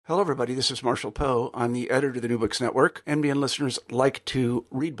Hello, everybody. This is Marshall Poe. I'm the editor of the New Books Network. NBN listeners like to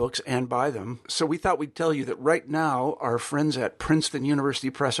read books and buy them. So we thought we'd tell you that right now, our friends at Princeton University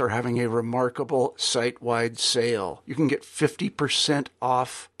Press are having a remarkable site-wide sale. You can get 50%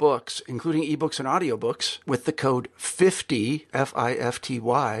 off books, including ebooks and audiobooks, with the code 50,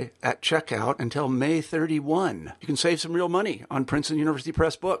 F-I-F-T-Y, at checkout until May 31. You can save some real money on Princeton University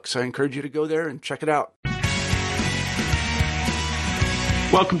Press books. I encourage you to go there and check it out.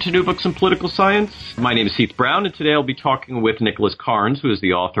 Welcome to New Books in Political Science. My name is Heath Brown, and today I'll be talking with Nicholas Carnes, who is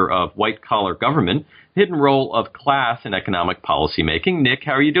the author of White Collar Government, Hidden Role of Class in Economic Policymaking. Nick,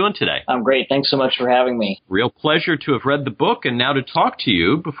 how are you doing today? I'm great. Thanks so much for having me. Real pleasure to have read the book and now to talk to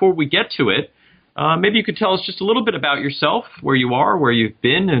you. Before we get to it, maybe you could tell us just a little bit about yourself, where you are, where you've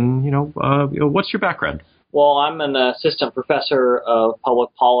been, and what's your background? Well, I'm an assistant professor of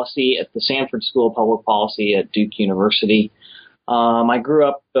public policy at the Sanford School of Public Policy at Duke University. I grew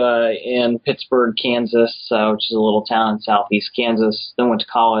up in Pittsburgh, Kansas, which is a little town in southeast Kansas, then went to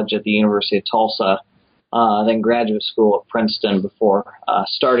college at the University of Tulsa, then graduate school at Princeton before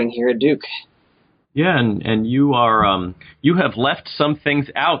starting here at Duke. Yeah, and you are you have left some things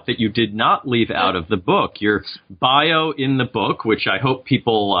out that you did not leave out of the book. Your bio in the book, which I hope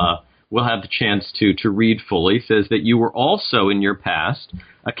people will have the chance to read fully, says that you were also in your past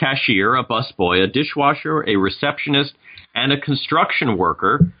a cashier, a busboy, a dishwasher, a receptionist, and a construction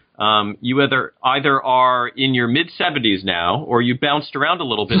worker. You either are in your mid-70s now, or you bounced around a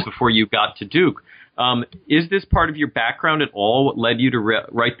little bit before you got to Duke. Is this part of your background at all what led you to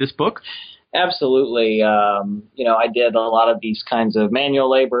write this book? Absolutely. I did a lot of these kinds of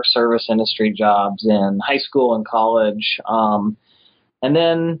manual labor, service industry jobs in high school and college. And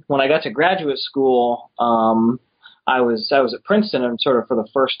then when I got to graduate school, I was at Princeton, and sort of for the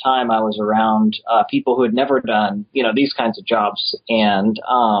first time I was around people who had never done, these kinds of jobs. And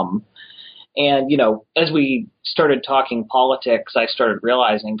as we started talking politics, I started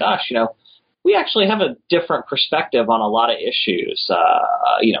realizing, gosh, we actually have a different perspective on a lot of issues.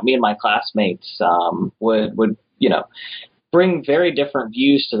 Me and my classmates would bring very different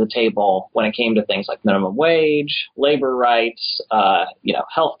views to the table when it came to things like minimum wage, labor rights,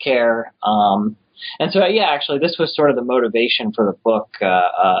 healthcare. And so, actually, this was sort of the motivation for the book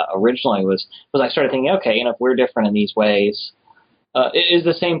originally was I started thinking, okay, if we're different in these ways, is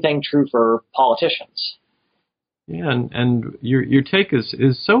the same thing true for politicians? Yeah, and your take is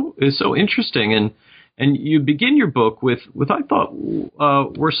so interesting, and you begin your book with I thought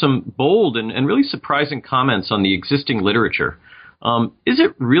were some bold and really surprising comments on the existing literature. Is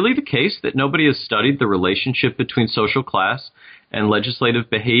it really the case that nobody has studied the relationship between social class and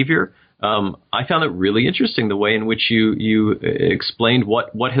legislative behavior? I found it really interesting the way in which you explained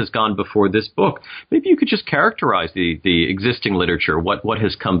what has gone before this book. Maybe you could just characterize the existing literature, what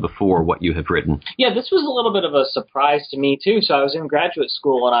has come before what you have written. Yeah, this was a little bit of a surprise to me, too. So I was in graduate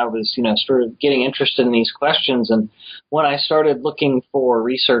school, and I was, sort of getting interested in these questions. And when I started looking for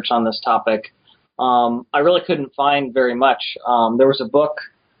research on this topic, I really couldn't find very much. There was a book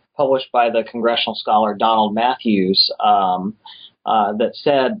published by the congressional scholar Donald Matthews that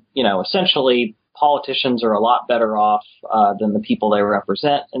said, essentially politicians are a lot better off than the people they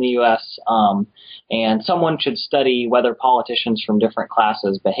represent in the U.S., and someone should study whether politicians from different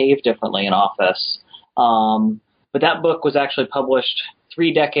classes behave differently in office. But that book was actually published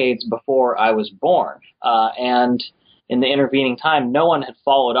 3 decades before I was born, and in the intervening time, no one had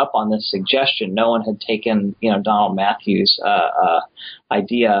followed up on this suggestion. No one had taken, Donald Matthews'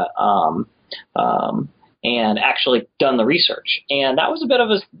 idea and actually done the research. And that was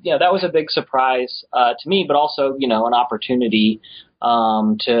that was a big surprise to me, but also, an opportunity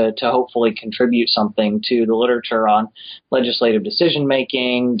to hopefully contribute something to the literature on legislative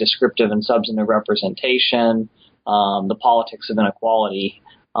decision-making, descriptive and substantive representation, the politics of inequality.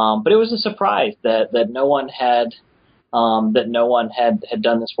 But it was a surprise that no one had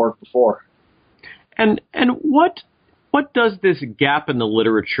done this work before. And what does this gap in the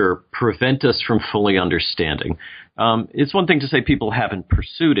literature prevent us from fully understanding? It's one thing to say people haven't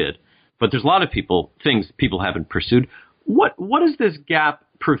pursued it, but there's a lot of things people haven't pursued. What has this gap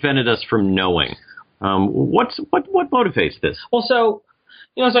prevented us from knowing? What motivates this? Well, so,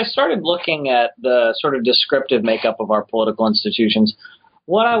 as I started looking at the sort of descriptive makeup of our political institutions,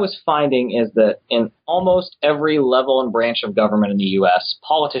 what I was finding is that in almost every level and branch of government in the U.S.,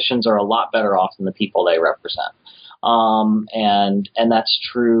 politicians are a lot better off than the people they represent. And that's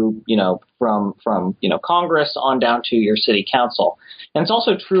true, from Congress on down to your city council. And it's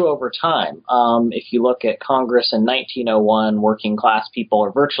also true over time. If you look at Congress in 1901, working class people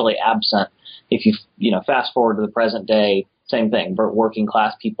are virtually absent. If you fast forward to the present day, same thing. But working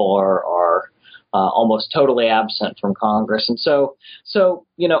class people are almost totally absent from Congress. And so,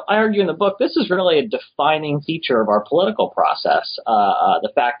 I argue in the book, this is really a defining feature of our political process.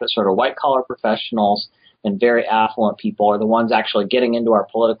 The fact that sort of white collar professionals and very affluent people are the ones actually getting into our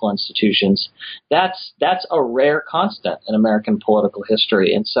political institutions. That's a rare constant in American political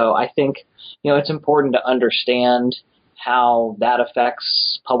history. And so I think, it's important to understand how that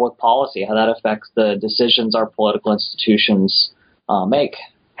affects public policy, how that affects the decisions our political institutions make.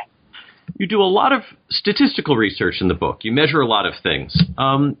 You do a lot of statistical research in the book. You measure a lot of things.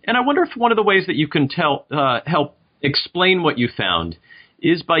 And I wonder if one of the ways that you can help explain what you found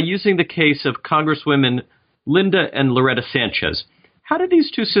is by using the case of Congresswomen Linda and Loretta Sanchez. How did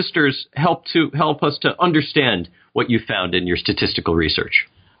these two sisters help us to understand what you found in your statistical research?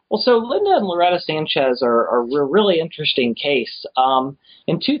 Well, so Linda and Loretta Sanchez are a really interesting case.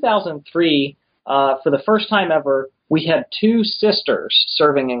 In 2003, for the first time ever, we had two sisters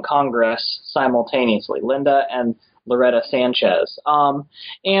serving in Congress simultaneously, Linda and Loretta Sanchez.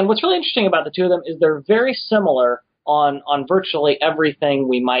 And what's really interesting about the two of them is they're very similar on virtually everything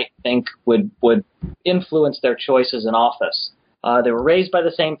we might think would influence their choices in office. They were raised by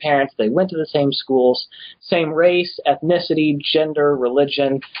the same parents. They went to the same schools, same race, ethnicity, gender,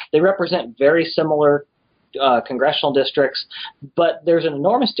 religion. They represent very similar congressional districts, but there's an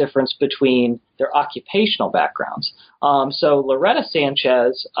enormous difference between their occupational backgrounds. So Loretta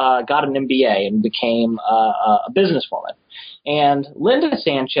Sanchez got an MBA and became a businesswoman. And Linda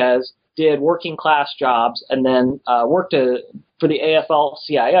Sanchez did working class jobs and then worked for the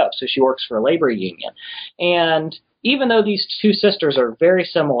AFL-CIO, so she works for a labor union. And even though these two sisters are very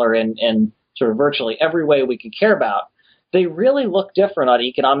similar in sort of virtually every way we could care about, they really look different on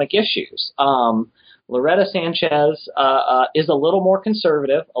economic issues. Loretta Sanchez is a little more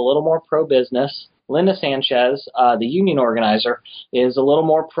conservative, a little more pro-business. Linda Sanchez, the union organizer, is a little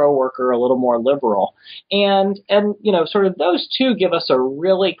more pro-worker, a little more liberal. And sort of those two give us a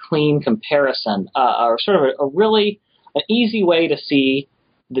really clean comparison, or sort of a really an easy way to see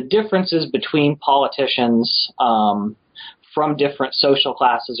the differences between politicians from different social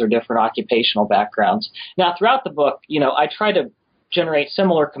classes or different occupational backgrounds. Now, throughout the book, I try to generate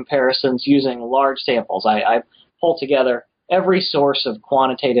similar comparisons using large samples. I pull together every source of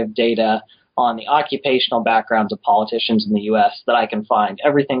quantitative data on the occupational backgrounds of politicians in the U.S. that I can find,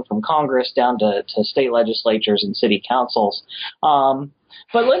 everything from Congress down to state legislatures and city councils.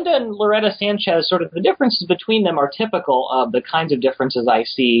 But Linda and Loretta Sanchez, sort of the differences between them are typical of the kinds of differences I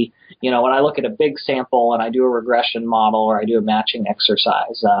see, when I look at a big sample and I do a regression model or I do a matching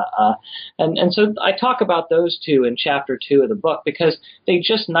exercise. And so I talk about those two in chapter 2 of the book because they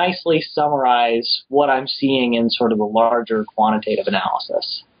just nicely summarize what I'm seeing in sort of the larger quantitative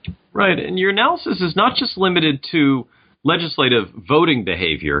analysis. Right. And your analysis is not just limited to legislative voting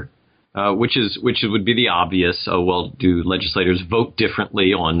behavior, which would be the obvious, do legislators vote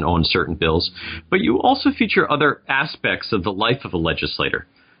differently on certain bills? But you also feature other aspects of the life of a legislator.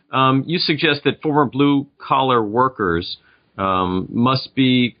 You suggest that former blue-collar workers must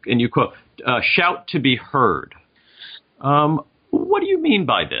be, and you quote, shout to be heard. What do you mean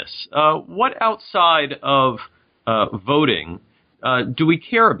by this? What outside of voting do we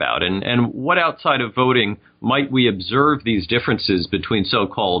care about? And what outside of voting might we observe these differences between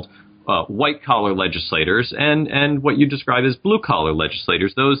so-called white-collar legislators and what you describe as blue-collar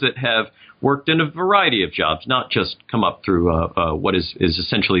legislators, those that have worked in a variety of jobs, not just come up through what is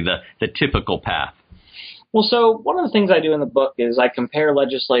essentially the typical path? Well, so one of the things I do in the book is I compare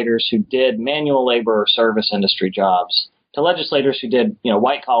legislators who did manual labor or service industry jobs to legislators who did,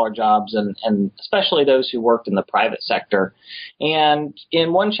 white-collar jobs and especially those who worked in the private sector. And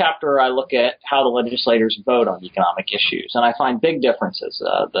in one chapter, I look at how the legislators vote on economic issues, and I find big differences.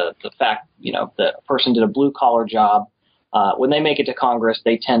 The fact, that a person did a blue-collar job, when they make it to Congress,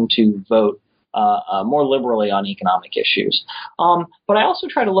 they tend to vote more liberally on economic issues. But I also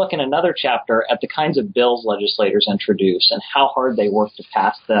try to look in another chapter at the kinds of bills legislators introduce and how hard they work to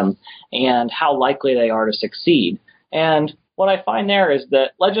pass them and how likely they are to succeed. And what I find there is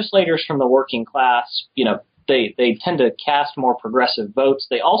that legislators from the working class, they tend to cast more progressive votes.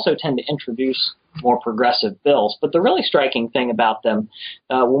 They also tend to introduce more progressive bills. But the really striking thing about them,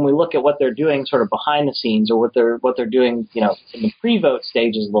 when we look at what they're doing sort of behind the scenes or what they're doing, in the pre-vote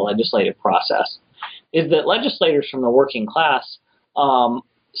stages of the legislative process, is that legislators from the working class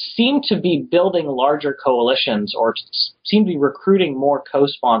seem to be building larger coalitions or seem to be recruiting more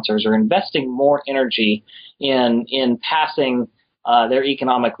co-sponsors or investing more energy in passing their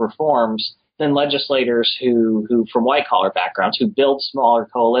economic reforms than legislators who from white-collar backgrounds, who build smaller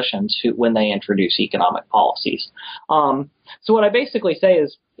coalitions when they introduce economic policies. So what I basically say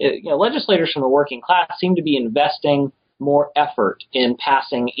is, legislators from the working class seem to be investing more effort in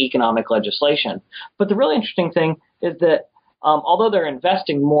passing economic legislation. But the really interesting thing is that although they're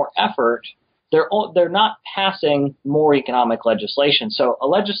investing more effort, they're not passing more economic legislation. So a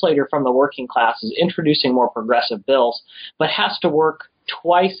legislator from the working class is introducing more progressive bills, but has to work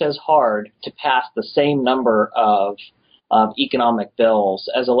twice as hard to pass the same number of economic bills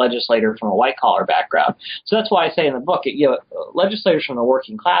as a legislator from a white-collar background. So that's why I say in the book, legislators from the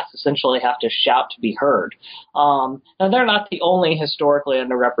working class essentially have to shout to be heard. Now, they're not the only historically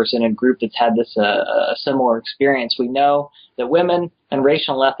underrepresented group that's had this a similar experience. We know that women and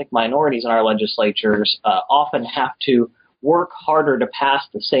racial and ethnic minorities in our legislatures often have to work harder to pass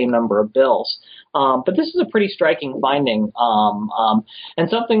the same number of bills. But this is a pretty striking finding, and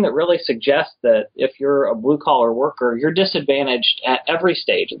something that really suggests that if you're a blue-collar worker, you're disadvantaged at every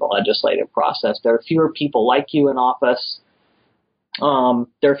stage of the legislative process. There are fewer people like you in office.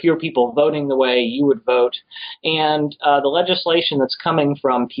 There are fewer people voting the way you would vote, and the legislation that's coming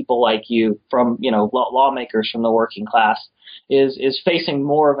from people like you, from lawmakers from the working class, is facing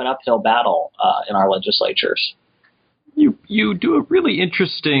more of an uphill battle in our legislatures. You do a really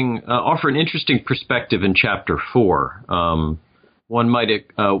interesting, offer an interesting perspective in Chapter 4. One might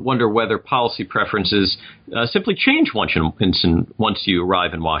wonder whether policy preferences simply change once you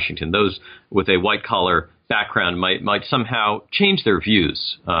arrive in Washington. Those with a white-collar background might somehow change their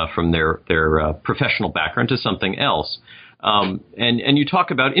views from their professional background to something else. And you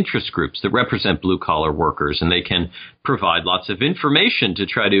talk about interest groups that represent blue-collar workers, and they can provide lots of information to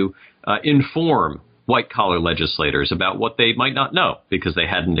try to inform white-collar legislators about what they might not know because they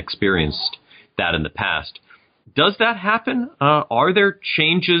hadn't experienced that in the past. Does that happen? Are there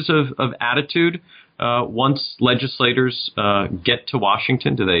changes of attitude once legislators get to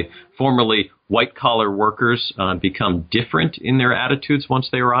Washington? Do they formerly white-collar workers become different in their attitudes once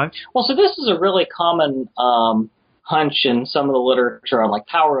they arrive? Well, so this is a really common hunch in some of the literature on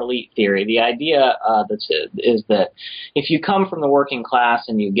power elite theory. The idea is that if you come from the working class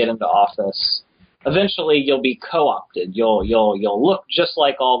and you get into office, eventually you'll be co-opted. You'll look just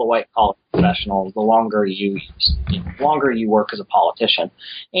like all the white-collar professionals the longer you work as a politician.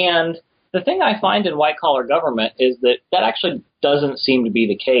 And the thing I find in white-collar government is that actually doesn't seem to be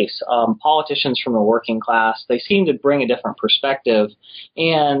the case. Politicians from the working class, they seem to bring a different perspective,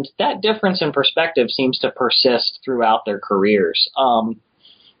 and that difference in perspective seems to persist throughout their careers.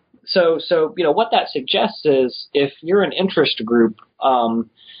 So what that suggests is if you're an interest group,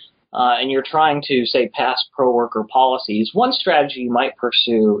 and you're trying to, say, pass pro-worker policies, one strategy you might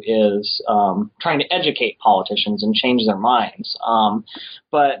pursue is trying to educate politicians and change their minds.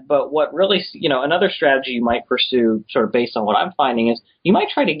 But what really, another strategy you might pursue, sort of based on what I'm finding, is you might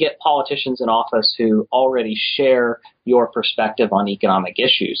try to get politicians in office who already share your perspective on economic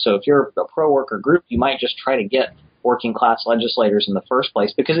issues. So if you're a pro-worker group, you might just try to get working-class legislators in the first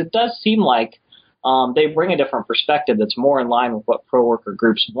place, because it does seem like they bring a different perspective that's more in line with what pro-worker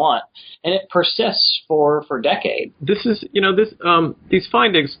groups want, and it persists for decades. This is, these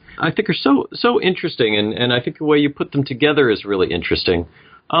findings I think are so interesting, and I think the way you put them together is really interesting.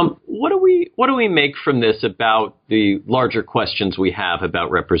 What do we make from this about the larger questions we have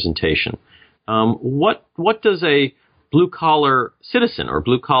about representation? What does a blue-collar citizen or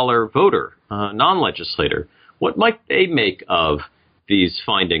blue-collar voter, non-legislator, what might they make of these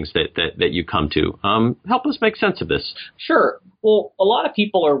findings that you come to? Help us make sense of this. Sure. Well, a lot of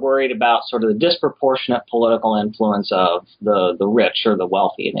people are worried about sort of the disproportionate political influence of the rich or the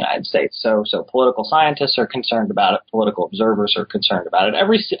wealthy in the United States. So political scientists are concerned about it. Political observers are concerned about it.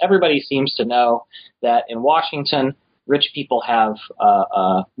 Everybody seems to know that in Washington, rich people have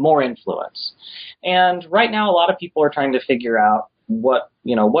more influence. And right now, a lot of people are trying to figure out what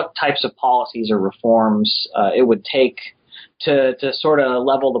types of policies or reforms it would take to sort of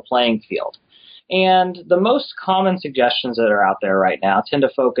level the playing field. And the most common suggestions that are out there right now tend to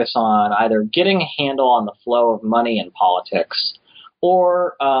focus on either getting a handle on the flow of money in politics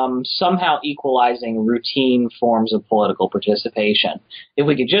or somehow equalizing routine forms of political participation. If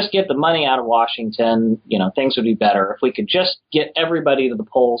we could just get the money out of Washington, things would be better. If we could just get everybody to the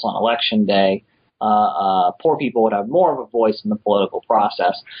polls on election day, poor people would have more of a voice in the political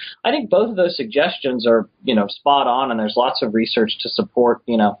process. I think both of those suggestions are, spot on, and there's lots of research to support,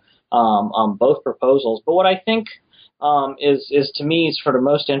 both proposals. But what I think is to me sort of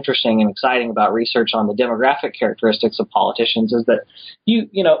most interesting and exciting about research on the demographic characteristics of politicians is that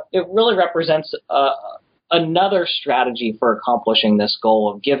it really represents another strategy for accomplishing this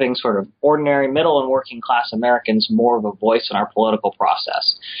goal of giving sort of ordinary middle and working class Americans more of a voice in our political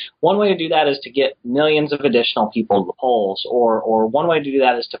process. One way to do that is to get millions of additional people to the polls, or one way to do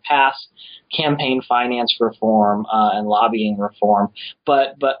that is to pass campaign finance reform and lobbying reform.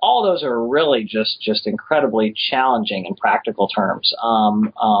 But all those are really just incredibly challenging in practical terms,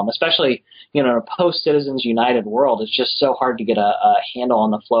 especially in a post-Citizens United world. It's just so hard to get a handle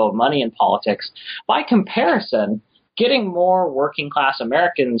on the flow of money in politics. By comparison, getting more working-class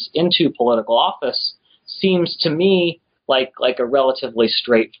Americans into political office seems to me like a relatively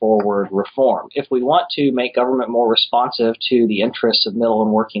straightforward reform. If we want to make government more responsive to the interests of middle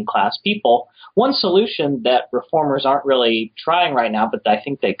and working class people, one solution that reformers aren't really trying right now, but I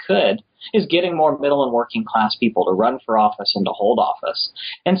think they could, is getting more middle and working class people to run for office and to hold office.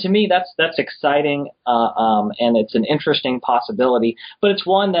 And to me, that's exciting, and it's an interesting possibility, but it's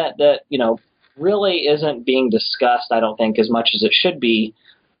one that really isn't being discussed, I don't think, as much as it should be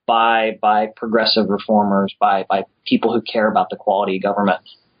by progressive reformers, by people who care about the quality of government.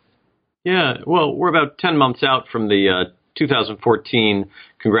 Yeah, well, we're about 10 months out from the 2014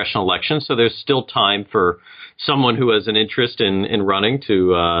 congressional election, so there's still time for someone who has an interest in running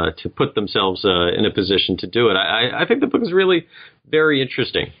to put themselves in a position to do it. I think the book is really very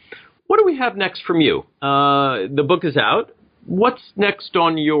interesting. What do we have next from you? The book is out. What's next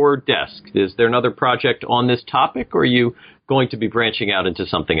on your desk? Is there another project on this topic, or are you going to be branching out into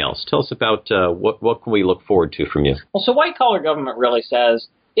something else? Tell us about what can we look forward to from you? Well, so White Collar Government really says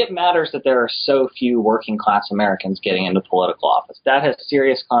it matters that there are so few working class Americans getting into political office. That has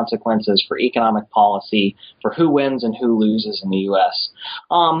serious consequences for economic policy, for who wins and who loses in the U.S.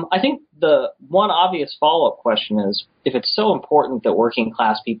 I think the one obvious follow-up question is, if it's so important that working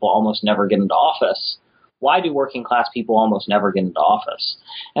class people almost never get into office, why do working class people almost never get into office?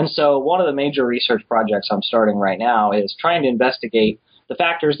 And so one of the major research projects I'm starting right now is trying to investigate the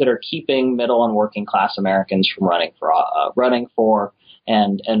factors that are keeping middle and working class Americans from running for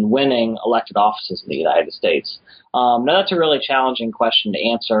and winning elected offices in the United States. Now, that's a really challenging question to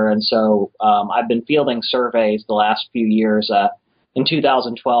answer, and so I've been fielding surveys the last few years. In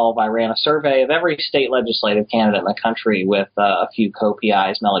 2012, I ran a survey of every state legislative candidate in the country with a few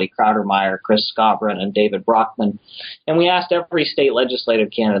co-PIs, Melody Crowdermeyer, Chris Scobron, and David Brockman. And we asked every state legislative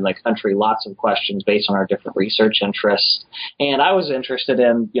candidate in the country lots of questions based on our different research interests. And I was interested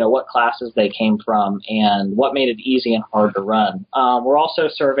in, what classes they came from and what made it easy and hard to run. We're also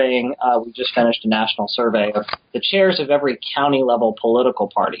surveying, we just finished a national survey of the chairs of every county-level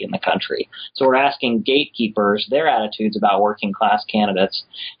political party in the country. So we're asking gatekeepers their attitudes about working class candidates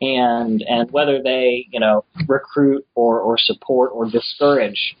and whether they recruit or support or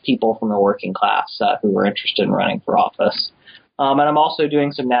discourage people from the working class who are interested in running for office. And I'm also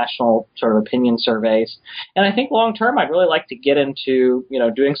doing some national sort of opinion surveys. And I think long term, I'd really like to get into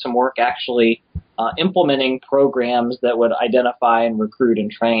doing some work actually implementing programs that would identify and recruit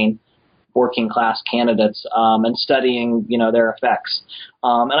and train working class candidates and studying their effects.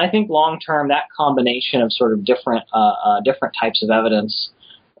 And I think long term that combination of sort of different types of evidence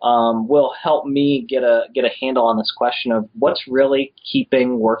will help me get a handle on this question of what's really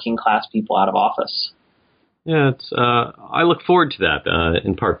keeping working class people out of office. Yeah, I look forward to that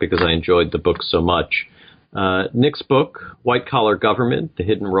in part because I enjoyed the book so much. Nick's book, White Collar Government, The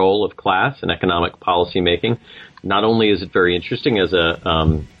Hidden Role of Class in Economic Policymaking. Not only is it very interesting as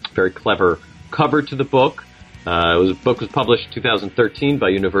a very clever cover to the book. The book was published in 2013 by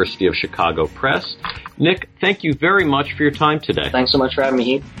University of Chicago Press. Nick, thank you very much for your time today. Thanks so much for having me,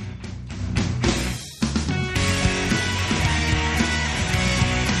 Heath.